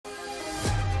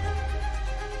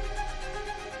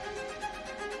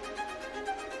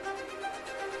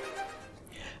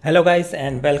Hello guys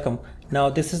and welcome. Now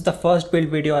this is the first build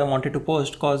video I wanted to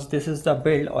post because this is the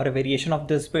build or a variation of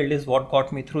this build is what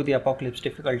got me through the apocalypse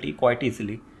difficulty quite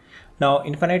easily. Now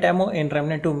infinite ammo in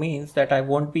Remnant 2 means that I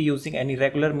won't be using any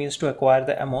regular means to acquire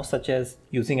the ammo such as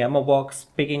using ammo box,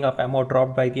 picking up ammo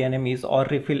dropped by the enemies or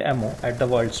refill ammo at the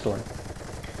world stone.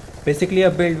 Basically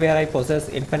a build where I possess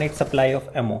infinite supply of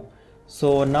ammo.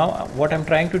 So now what I'm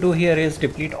trying to do here is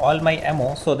deplete all my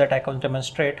ammo so that I can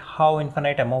demonstrate how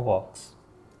infinite ammo works.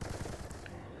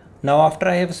 Now after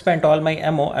I have spent all my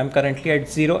ammo, I'm currently at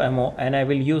 0 ammo and I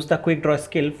will use the quick draw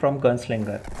skill from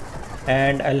Gunslinger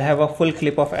and I'll have a full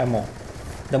clip of ammo.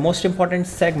 The most important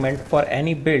segment for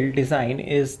any build design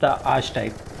is the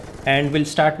archetype and we'll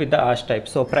start with the archetype.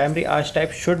 So primary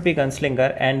archetype should be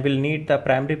Gunslinger and will need the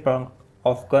primary prong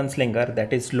of Gunslinger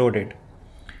that is loaded.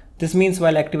 This means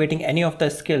while activating any of the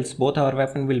skills, both our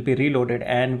weapon will be reloaded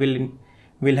and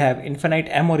will have infinite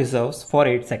ammo reserves for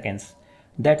 8 seconds.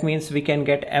 That means we can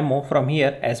get ammo from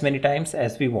here as many times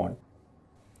as we want.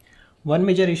 One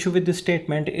major issue with this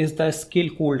statement is the skill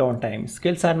cooldown time.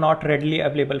 Skills are not readily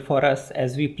available for us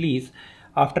as we please.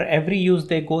 After every use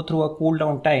they go through a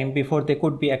cooldown time before they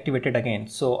could be activated again.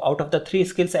 So out of the 3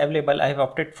 skills available, I have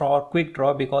opted for quick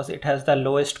draw because it has the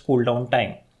lowest cooldown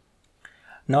time.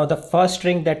 Now the first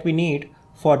ring that we need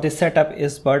for this setup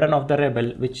is Burden of the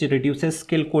Rebel, which reduces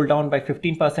skill cooldown by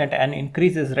 15% and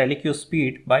increases relic use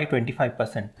speed by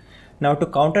 25%. Now to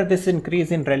counter this increase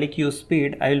in relic use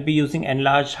speed, I will be using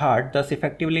Enlarged Heart, thus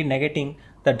effectively negating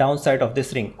the downside of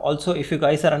this ring. Also, if you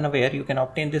guys are unaware, you can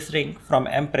obtain this ring from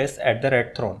Empress at the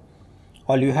Red Throne.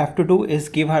 All you have to do is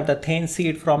give her the Thane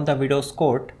Seed from the Widow's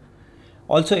Court.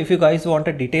 Also, if you guys want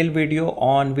a detailed video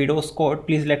on Widow's Court,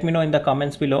 please let me know in the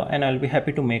comments below and I'll be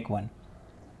happy to make one.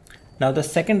 Now the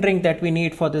second ring that we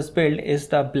need for this build is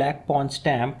the Black Pawn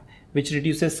Stamp, which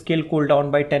reduces skill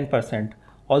cooldown by 10%.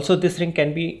 Also this ring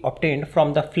can be obtained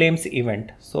from the Flames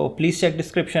event. So please check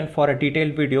description for a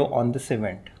detailed video on this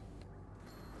event.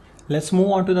 Let's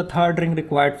move on to the third ring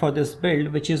required for this build,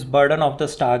 which is Burden of the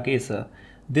Stargazer.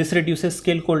 This reduces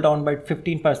skill cooldown by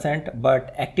 15%,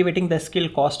 but activating the skill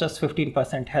costs us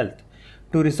 15% health.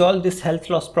 To resolve this health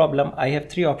loss problem, I have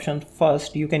 3 options.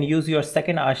 First, you can use your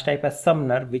second archetype as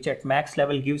Summoner, which at max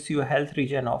level gives you a health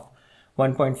regen of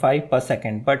 1.5 per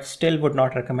second, but still would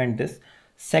not recommend this.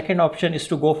 Second option is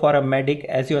to go for a Medic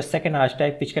as your second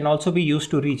archetype, which can also be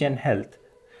used to regen health.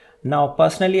 Now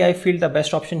personally I feel the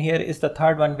best option here is the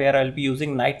third one, where I'll be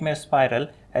using Nightmare Spiral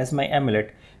as my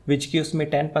amulet, which gives me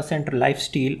 10%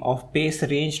 lifesteal of base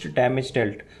ranged damage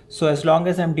dealt. So as long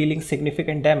as I'm dealing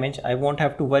significant damage, I won't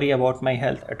have to worry about my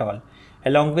health at all.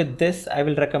 Along with this, I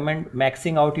will recommend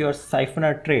maxing out your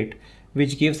Siphoner trait,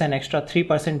 which gives an extra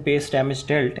 3% base damage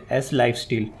dealt as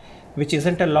lifesteal, which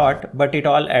isn't a lot, but it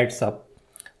all adds up.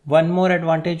 One more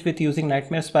advantage with using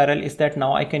Nightmare Spiral is that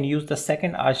now I can use the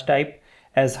second archetype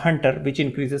as Hunter, which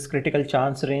increases critical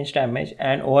chance, range damage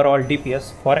and overall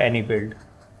DPS for any build.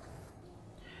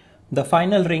 The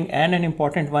final ring and an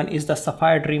important one is the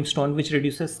Sapphire Dreamstone, which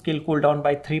reduces skill cooldown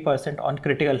by 3% on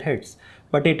critical hits,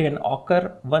 but it can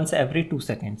occur once every 2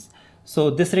 seconds. So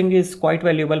this ring is quite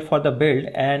valuable for the build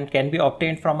and can be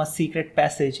obtained from a secret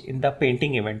passage in the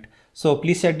painting event. So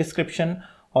please check description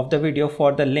of the video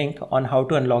for the link on how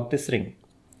to unlock this ring.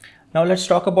 Now let's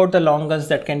talk about the long guns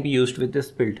that can be used with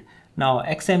this build. Now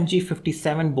XMG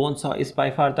 57 Bonesaw is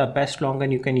by far the best long gun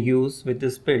you can use with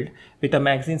this build, with a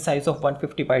magazine size of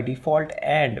 150 by default,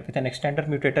 and with an extender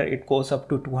mutator it goes up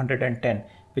to 210,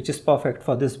 which is perfect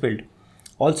for this build.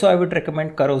 Also I would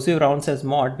recommend corrosive rounds as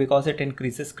mod because it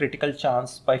increases critical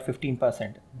chance by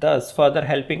 15%, thus further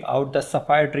helping out the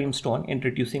Sapphire Dreamstone in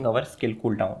reducing our skill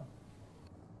cooldown.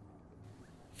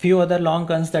 Few other long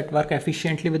guns that work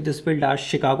efficiently with this build are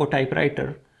Chicago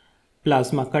Typewriter,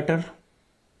 Plasma Cutter,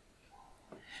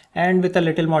 and with a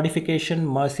little modification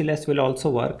Merciless will also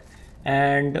work,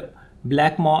 and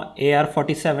Black Maw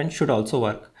AR-47 should also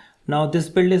work. Now this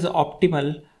build is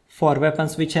optimal for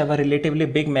weapons which have a relatively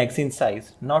big magazine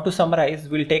size. Now to summarize,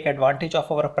 we'll take advantage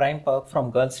of our prime perk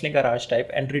from Gunslinger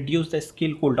archetype and reduce the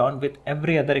skill cooldown with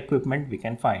every other equipment we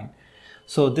can find.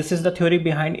 So this is the theory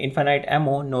behind infinite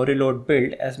ammo, no reload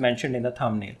build as mentioned in the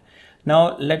thumbnail.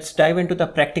 Now let's dive into the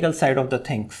practical side of the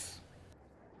things.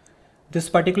 This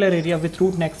particular area with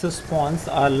Root Nexus spawns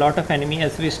a lot of enemy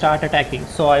as we start attacking,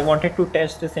 so I wanted to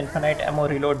test this infinite ammo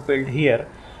reload build here,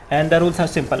 and the rules are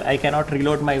simple. I cannot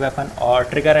reload my weapon or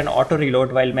trigger an auto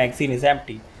reload while magazine is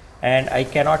empty, and I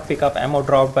cannot pick up ammo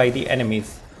dropped by the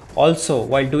enemies. Also,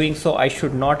 while doing so I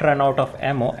should not run out of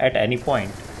ammo at any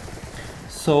point.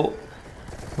 So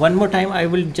One more time I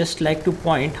will just like to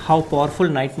point how powerful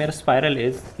Nightmare Spiral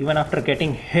is. Even after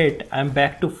getting hit, I'm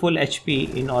back to full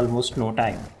HP in almost no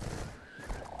time.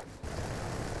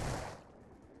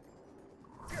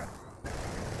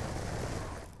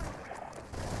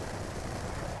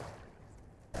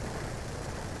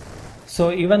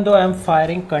 So even though I'm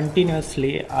firing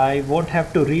continuously, I won't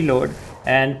have to reload,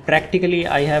 and practically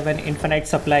I have an infinite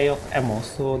supply of ammo.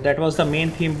 So that was the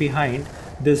main theme behind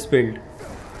this build.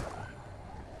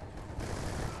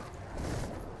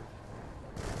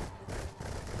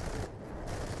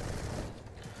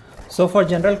 So for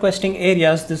general questing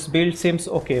areas, this build seems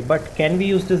okay, but can we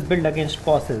use this build against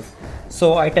bosses?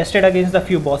 So I tested against the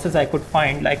few bosses I could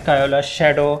find, like Kyola's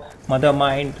Shadow, Mother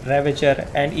Mind, Ravager,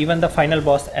 and even the final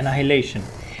boss Annihilation.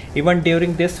 Even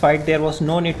during this fight there was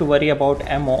no need to worry about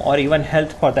ammo or even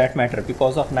health for that matter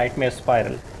because of Nightmare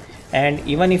Spiral. And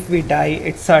even if we die,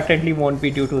 it certainly won't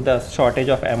be due to the shortage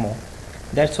of ammo.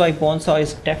 That's why Bonesaw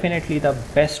is definitely the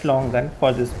best long gun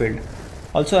for this build.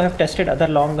 Also, I have tested other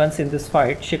long guns in this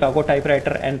fight. Chicago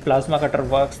Typewriter and Plasma Cutter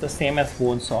works the same as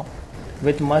Bonesaw.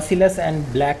 With Merciless and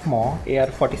Black Maw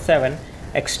AR-47,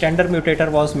 Extender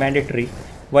Mutator was mandatory.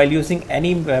 While using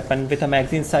any weapon with a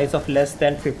magazine size of less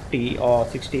than 50 or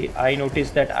 60, I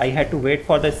noticed that I had to wait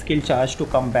for the skill charge to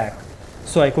come back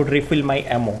so I could refill my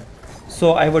ammo.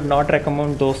 So I would not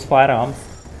recommend those firearms.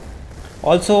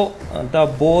 Also, the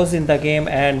bows in the game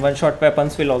and one-shot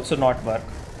weapons will also not work.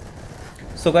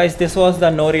 So guys, this was the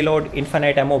no reload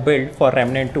infinite ammo build for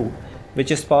Remnant 2,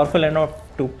 which is powerful enough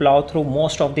to plow through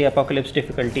most of the apocalypse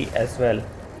difficulty as well.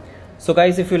 So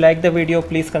guys, if you like the video,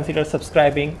 please consider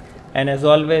subscribing, and as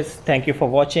always, thank you for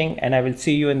watching, and I will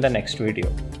see you in the next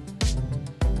video.